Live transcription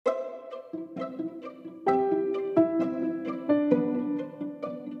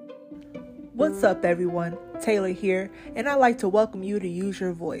What's up, everyone? Taylor here, and I'd like to welcome you to Use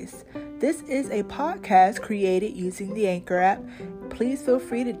Your Voice. This is a podcast created using the Anchor app. Please feel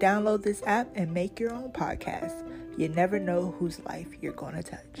free to download this app and make your own podcast. You never know whose life you're going to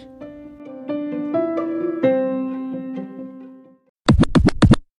touch.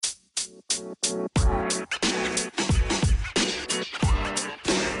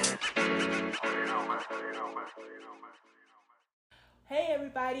 Hey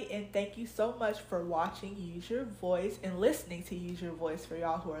everybody, and thank you so much for watching Use Your Voice and listening to Use Your Voice. For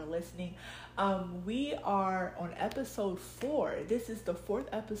y'all who are listening, we are on episode 4. This is the 4th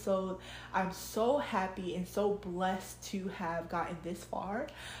episode. I'm so happy and so blessed to have gotten this far.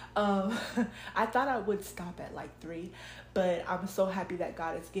 I thought I would stop at like 3, but I'm so happy that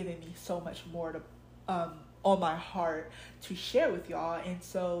God has given me so much more to on my heart to share with y'all. And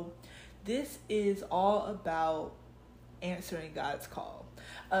so this is all about answering God's call.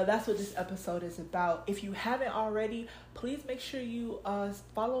 That's what this episode is about. If you haven't already, please make sure you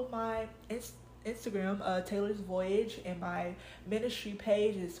follow my Instagram, Taylor's Voyage, and my ministry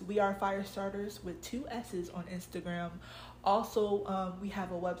page is We Are Firestarters with 2 S's on Instagram. Also, we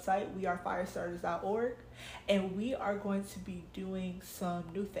have a website, wearefirestarters.org, and we are going to be doing some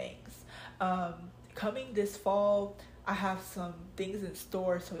new things. Coming this fall, I have some things in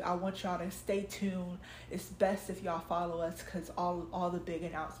store, so I want y'all to stay tuned. It's best if y'all follow us because all the big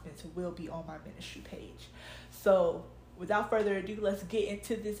announcements will be on my ministry page. So without further ado, let's get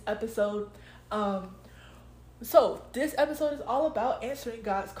into this episode. So this episode is all about answering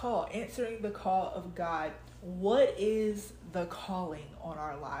God's call, answering the call of God. What is the calling on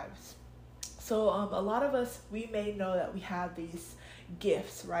our lives? So a lot of us, we may know that we have these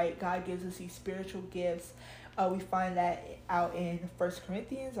gifts, right? God gives us these spiritual gifts. We find that out in 1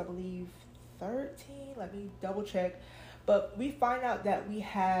 Corinthians, I believe 13. Let me double check. But we find out that we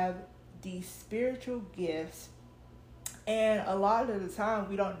have these spiritual gifts, and a lot of the time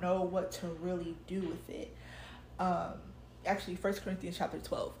we don't know what to really do with it. Actually, 1 Corinthians chapter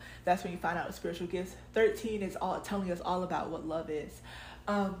 12, that's when you find out spiritual gifts. 13 is all telling us all about what love is.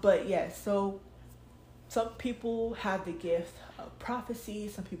 But yeah, so some people have the gift of prophecy.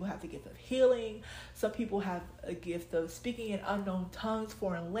 Some people have the gift of healing. Some people have a gift of speaking in unknown tongues,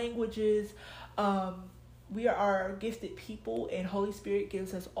 foreign languages. We are gifted people, and Holy Spirit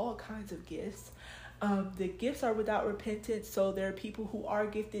gives us all kinds of gifts. The gifts are without repentance, so there are people who are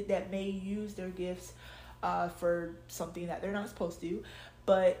gifted that may use their gifts for something that they're not supposed to.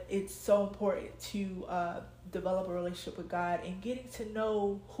 But it's so important to develop a relationship with God and getting to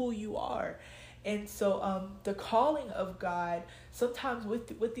know who you are. And so the calling of God, sometimes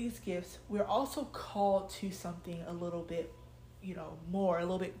with these gifts, we're also called to something a little bit, more, a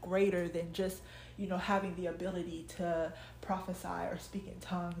little bit greater than just, having the ability to prophesy or speak in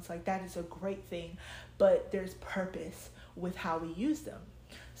tongues. Like, that is a great thing, but there's purpose with how we use them.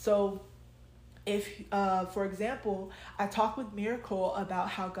 So if, for example, I talk with Miracle about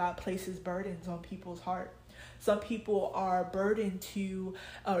how God places burdens on people's heart. Some people are burdened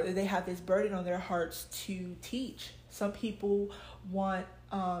they have this burden on their hearts to teach. Some people want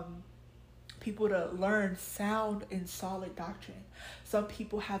people to learn sound and solid doctrine. Some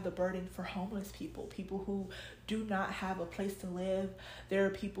people have the burden for homeless people who do not have a place to live. There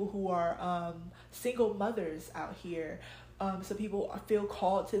are people who are single mothers out here. Some people feel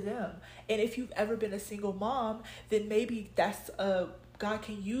called to them. And if you've ever been a single mom, then maybe that's God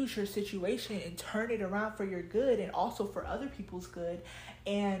can use your situation and turn it around for your good and also for other people's good.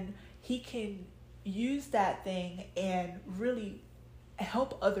 And he can use that thing and really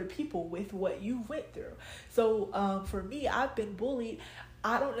help other people with what you went through. So for me, I've been bullied.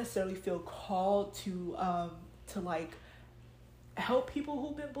 I don't necessarily feel called to like help people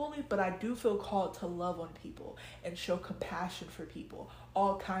who've been bullied, but I do feel called to love on people and show compassion for people,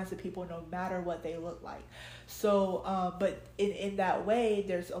 all kinds of people, no matter what they look like. So, but in that way,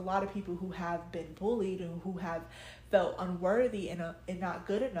 there's a lot of people who have been bullied and who have felt unworthy and not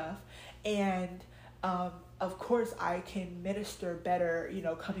good enough. And of course, I can minister better,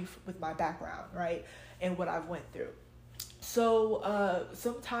 coming with my background, right, and what I've went through. So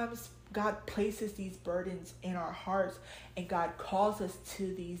sometimes God places these burdens in our hearts, and God calls us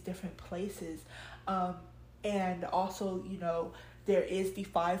to these different places. And also, there is the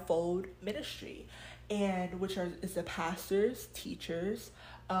fivefold ministry, and which is the pastors, teachers,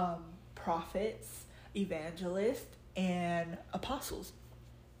 prophets, evangelists, and apostles.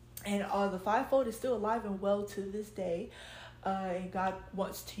 And the fivefold is still alive and well to this day. And God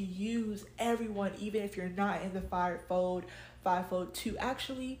wants to use everyone, even if you're not in the fivefold, fivefold to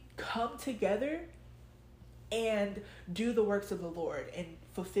actually come together and do the works of the Lord and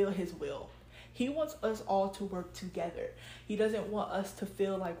fulfill his will. He wants us all to work together. He doesn't want us to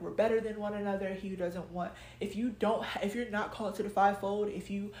feel like we're better than one another. He doesn't want, if you're not called to the fivefold,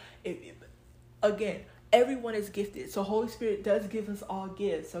 again, everyone is gifted. So Holy Spirit does give us all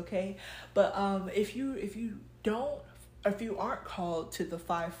gifts, okay? But if you aren't called to the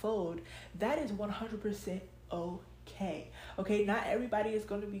fivefold, that is 100% okay. Okay, not everybody is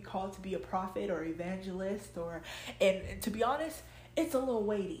going to be called to be a prophet or evangelist, and to be honest, it's a little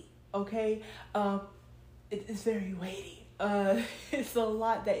weighty. Okay, it's very weighty. It's a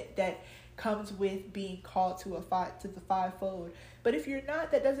lot that comes with being called to the fivefold. But if you're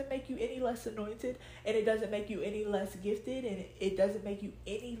not, that doesn't make you any less anointed, and it doesn't make you any less gifted, and it doesn't make you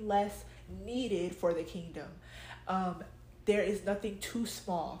any less needed for the kingdom. There is nothing too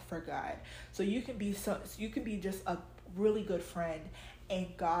small for God. So you can be just a really good friend, and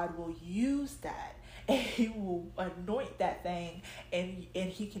God will use that. And he will anoint that thing, and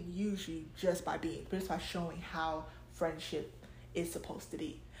he can use you just by showing how friendship is supposed to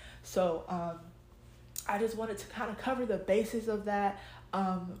be. So I just wanted to kind of cover the basis of that.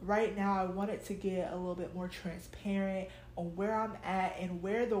 Right now, I wanted to get a little bit more transparent on where I'm at and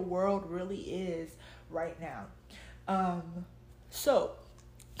where the world really is right now. So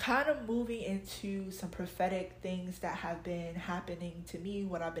kind of moving into some prophetic things that have been happening to me,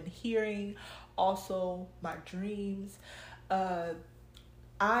 what I've been hearing, also my dreams. I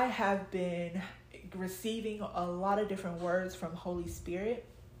have been receiving a lot of different words from Holy Spirit,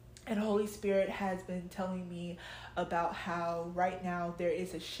 and Holy Spirit has been telling me about how right now there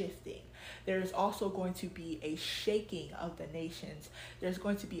is a shifting. There's also going to be a shaking of the nations. There's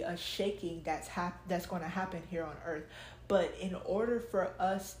going to be a shaking that's going to happen here on earth. But in order for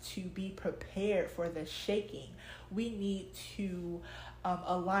us to be prepared for the shaking, we need to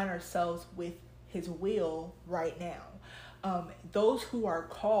align ourselves with his will right now. Those who are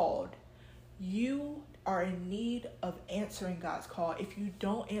called, you are in need of answering God's call. If you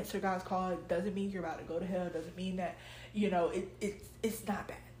don't answer God's call, it doesn't mean you're about to go to hell. It doesn't mean that, it's not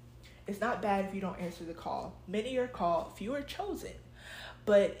bad. It's not bad if you don't answer the call. Many are called, few are chosen.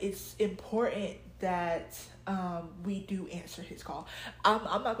 But it's important that we do answer his call.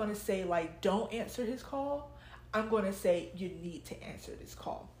 I'm not going to say, don't answer his call. I'm going to say you need to answer this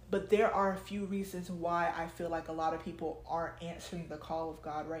call. But there are a few reasons why I feel like a lot of people aren't answering the call of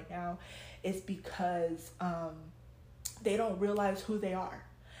God right now. It's because they don't realize who they are.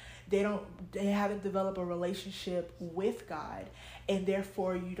 They haven't developed a relationship with God, and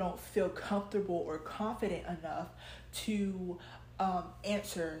therefore you don't feel comfortable or confident enough to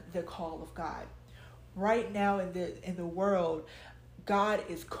answer the call of God. Right now in the world, God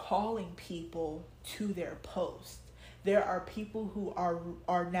is calling people to their post. There are people who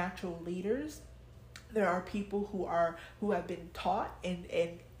are natural leaders. There are people who have been taught and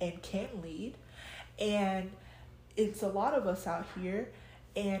can lead. And it's a lot of us out here,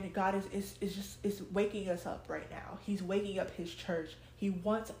 and God is waking us up right now. He's waking up his church. He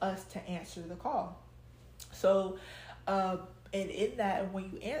wants us to answer the call. So and in that,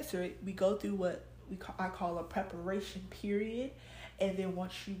 when you answer it, we go through what I call a preparation period. And then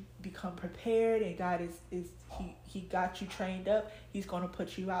once you become prepared and God he got you trained up, he's going to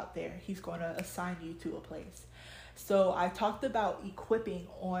put you out there. He's going to assign you to a place. So I talked about equipping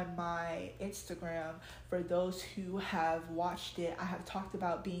on my Instagram. For those who have watched it, I have talked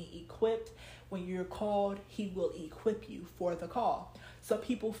about being equipped. When you're called, he will equip you for the call. Some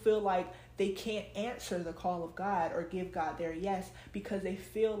people feel like they can't answer the call of God or give God their yes because they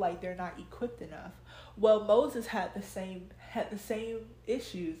feel like they're not equipped enough. Well, Moses had the same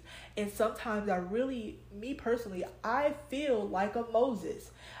issues. And sometimes me personally, I feel like a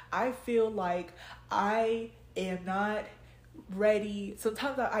Moses. I feel like I am not ready.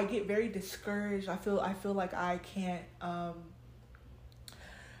 Sometimes I get very discouraged. I feel like I can't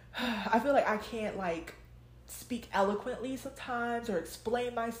speak eloquently sometimes or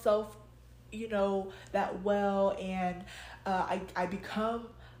explain myself, that well, and I become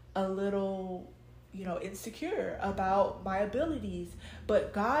a little insecure about my abilities.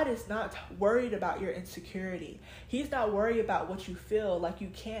 But God is not worried about your insecurity. He's not worried about what you feel like you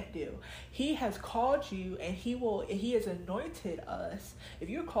can't do. He has called you, and he has anointed us. If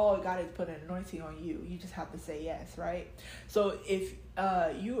you're called, God has put an anointing on you. You just have to say yes, right? So if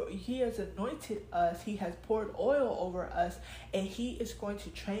he has anointed us, he has poured oil over us, and he is going to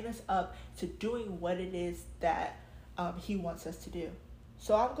train us up to doing what it is that he wants us to do.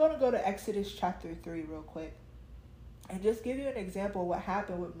 So I'm going to go to Exodus chapter 3 real quick and just give you an example of what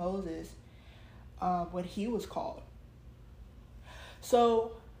happened with Moses when he was called.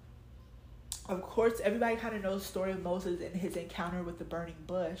 So, of course, everybody kind of knows the story of Moses and his encounter with the burning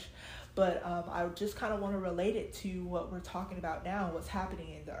bush. But I just kind of want to relate it to what we're talking about now, what's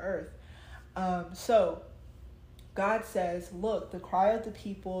happening in the earth. So God says, look, the cry of the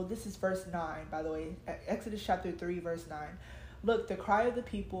people, this is verse 9, by the way, Exodus chapter 3, verse 9. Look, the cry of the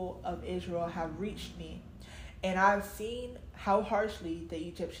people of Israel have reached me, and I've seen how harshly the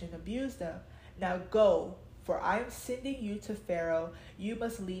Egyptians abused them. Now go, for I am sending you to Pharaoh. You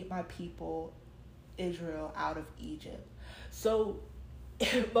must lead my people, Israel, out of Egypt. So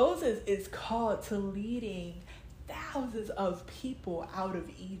Moses is called to leading thousands of people out of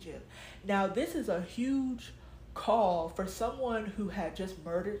Egypt. Now, this is a huge call for someone who had just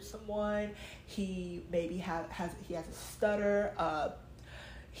murdered someone. He maybe has a stutter.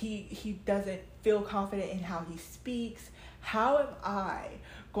 He doesn't feel confident in how he speaks. How am I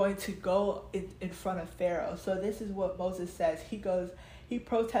going to go in front of Pharaoh? So this is what Moses says. He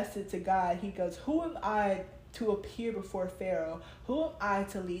protested to God. He goes, who am I to appear before Pharaoh? Who am I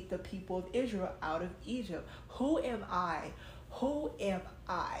to lead the people of Israel out of Egypt? Who am I? Who am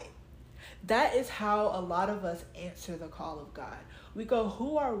I? That is how a lot of us answer the call of God. We go,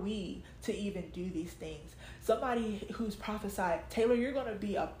 who are we to even do these things? Somebody who's prophesied, Taylor, you're going to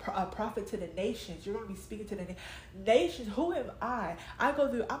be a prophet to the nations. You're going to be speaking to the nations. Who am I? I go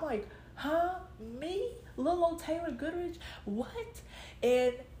through, I'm like, huh? Me? Little old Taylor Goodrich? What?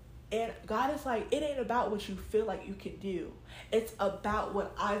 And God is like, it ain't about what you feel like you can do. It's about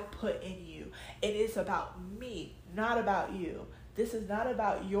what I've put in you. It is about me, not about you. This is not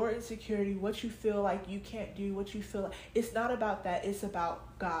about your insecurity, what you feel like you can't do, what you feel like. It's not about that. It's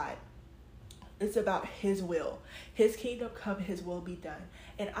about God. It's about his will. His kingdom come, his will be done.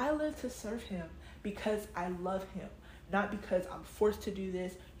 And I live to serve him because I love him, not because I'm forced to do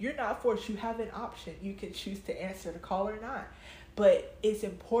this. You're not forced. You have an option. You can choose to answer the call or not. But it's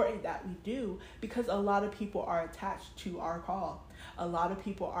important that we do, because a lot of people are attached to our call. A lot of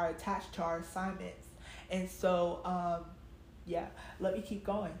people are attached to our assignments. And so, let me keep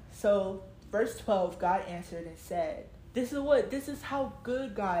going. So verse 12, God answered and said, this is how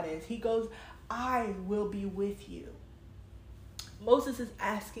good God is. He goes, I will be with you. Moses is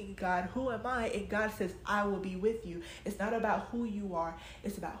asking God, who am I? And God says, I will be with you. It's not about who you are.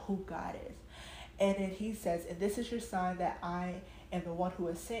 It's about who God is. And then he says, and this is your sign that I am the one who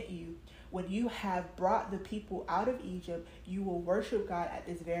has sent you. When you have brought the people out of Egypt, you will worship God at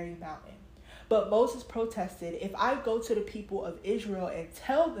this very mountain. But Moses protested, if I go to the people of Israel and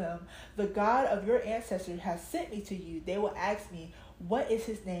tell them, the God of your ancestors has sent me to you, they will ask me, what is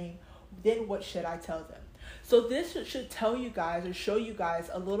his name? Then what should I tell them? So this should tell you guys, or show you guys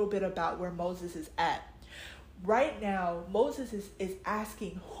a little bit about where Moses is at. Right now, Moses is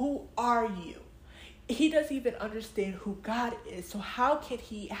asking, who are you? He doesn't even understand who God is. So how can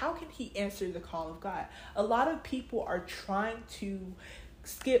he answer the call of God? A lot of people are trying to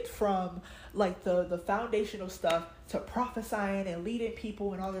skip from like the foundational stuff to prophesying and leading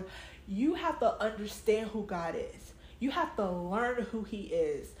people and all that. You have to understand who God is. You have to learn who he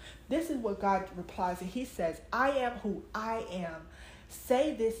is. This is what God replies, and he says, I am who I am.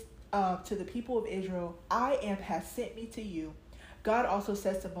 Say this to the people of Israel, I am has sent me to you. God also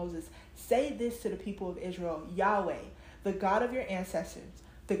says to Moses, say this to the people of Israel, Yahweh, the God of your ancestors,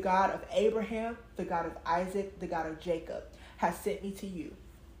 the God of Abraham, the God of Isaac, the God of Jacob, has sent me to you.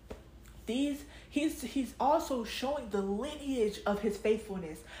 He's also showing the lineage of his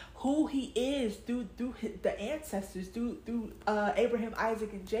faithfulness, who he is through the ancestors, through Abraham,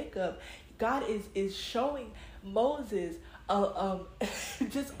 Isaac, and Jacob. God is showing Moses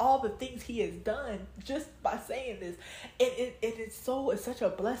just all the things he has done just by saying this. And it's such a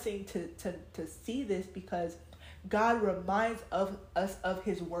blessing to see this, because God reminds us of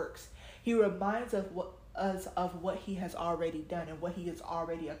his works. He reminds us of what he has already done and what he has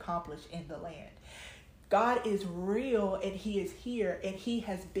already accomplished in the land. God is real, and he is here, and he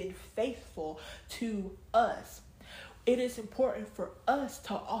has been faithful to us. It is important for us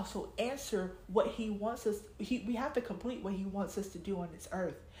to also answer what he wants us. We have to complete what he wants us to do on this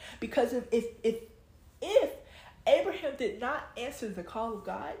earth. Because if Abraham did not answer the call of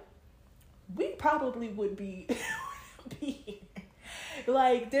God, we probably would be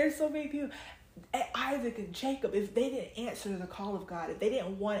like, there's so many people. Isaac and Jacob, if they didn't answer the call of God, if they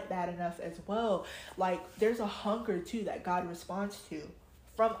didn't want it bad enough as well, like there's a hunger too that God responds to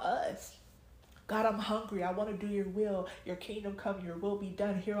from us. God, I'm hungry. I want to do your will. Your kingdom come, your will be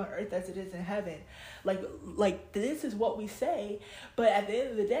done here on earth as it is in heaven. Like this is what we say. But at the end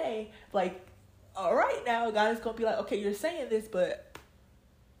of the day, like, all right, now God is going to be like, okay, you're saying this, but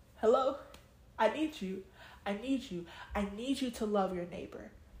hello, I need you. I need you. I need you to love your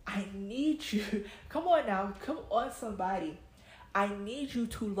neighbor. I need you. Come on now. Come on, somebody. I need you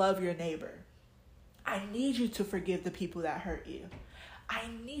to love your neighbor. I need you to forgive the people that hurt you. I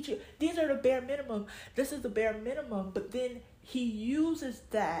need you. These are the bare minimum. This is the bare minimum. But then he uses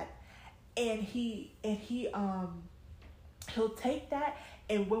that, and he'll take that,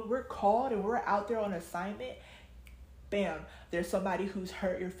 and when we're called and we're out there on assignment, bam, there's somebody who's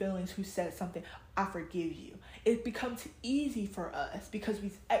hurt your feelings, who said something. I forgive you. It becomes easy for us because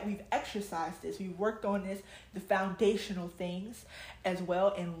we've exercised this. We've worked on this, the foundational things as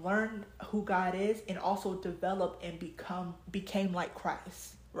well, and learned who God is, and also developed and became like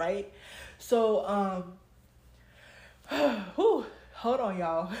Christ, right? So, hold on,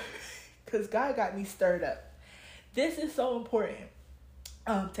 y'all, because God got me stirred up. This is so important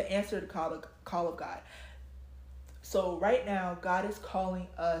to answer the call of God. So right now, God is calling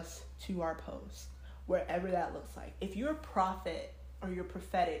us to our post, wherever that looks like. If you're a prophet or you're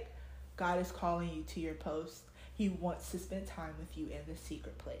prophetic, God is calling you to your post. He wants to spend time with you in the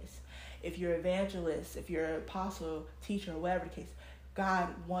secret place. If you're evangelist, if you're an apostle, teacher, whatever the case, God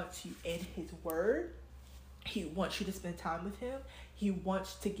wants you in his word. He wants you to spend time with him. He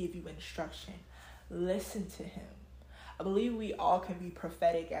wants to give you instruction. Listen to him. I believe we all can be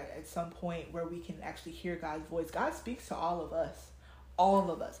prophetic at some point where we can actually hear God's voice. God speaks to all of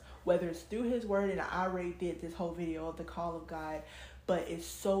us, whether it's through his word, and I already did this whole video of the call of God, but it's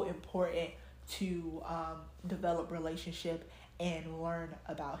so important to develop relationship and learn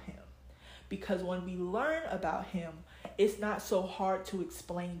about him. Because when we learn about him, it's not so hard to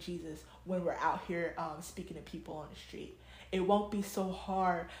explain Jesus when we're out here speaking to people on the street. It won't be so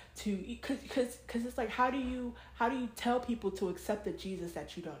hard to, because it's like, how do you tell people to accept the Jesus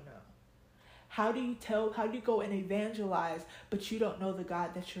that you don't know? How do you go and evangelize, but you don't know the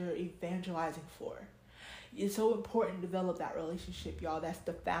God that you're evangelizing for? It's so important to develop that relationship, y'all. That's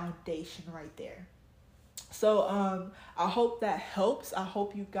the foundation right there. So I hope that helps. I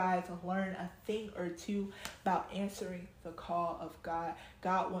hope you guys learn a thing or two about answering the call of God.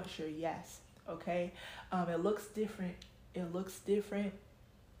 God wants your yes, okay? It looks different.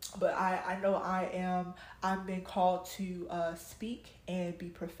 But I know I've been called to speak and be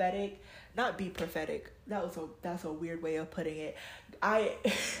prophetic. Not be prophetic. That's a weird way of putting it.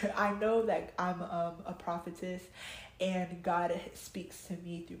 I know that I'm a prophetess, and God speaks to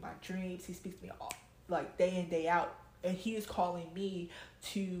me through my dreams. He speaks to me all, like day in, day out, and he is calling me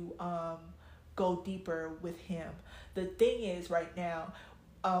to go deeper with him. The thing is, right now,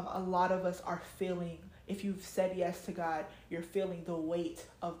 a lot of us are feeling, if you've said yes to God, you're feeling the weight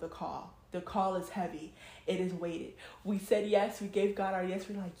of the call. The call is heavy. It is weighted. We said yes. We gave God our yes.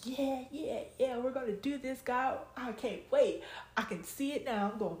 We're like, yeah. We're going to do this, God. I can't wait. I can see it now.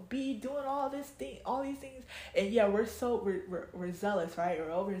 I'm going to be doing all these things. And yeah, we're zealous, right?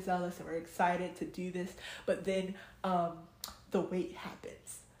 We're overzealous, and we're excited to do this. But then the weight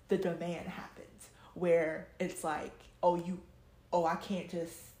happens. The demand happens, where it's like, I can't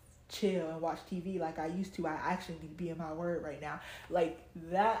just chill and watch TV like I used to. I actually need to be in my word right now. Like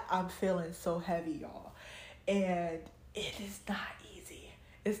that, I'm feeling so heavy, y'all. And it is not easy.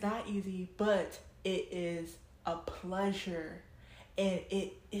 It's not easy, but it is a pleasure, and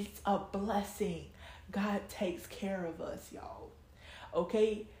it's a blessing. God takes care of us, y'all.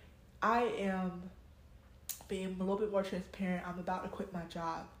 Okay? I am being a little bit more transparent. I'm about to quit my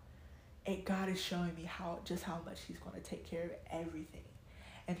job, and God is showing me how much he's going to take care of everything.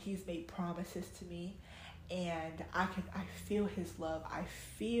 And he's made promises to me, and I feel his love. I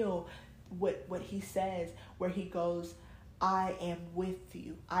feel what he says, where he goes, I am with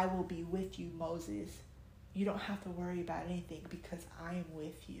you. I will be with you, Moses. You don't have to worry about anything, because I am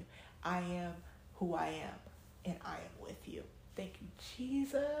with you. I am who I am, and I am with you. Thank you,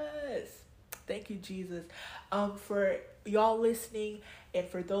 Jesus. Thank you, Jesus. For y'all listening, and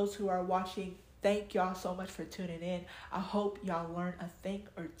for those who are watching, thank y'all so much for tuning in. I hope y'all learned a thing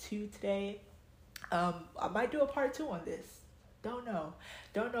or two today. I might do a part 2 on this. Don't know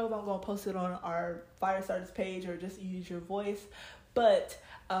if I'm going to post it on our Firestarters page or just use your voice. But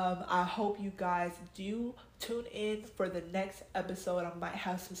I hope you guys do tune in for the next episode. I might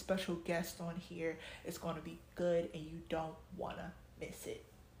have some special guests on here. It's going to be good, and you don't want to miss it.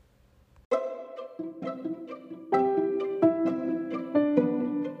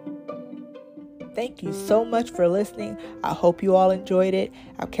 Thank you so much for listening. I hope you all enjoyed it.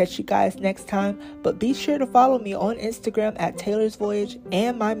 I'll catch you guys next time. But be sure to follow me on Instagram at Taylor's Voyage,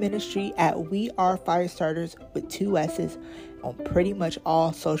 and my ministry at We Are Firestarters with 2 S's on pretty much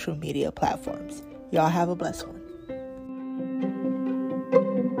all social media platforms. Y'all have a blessed one.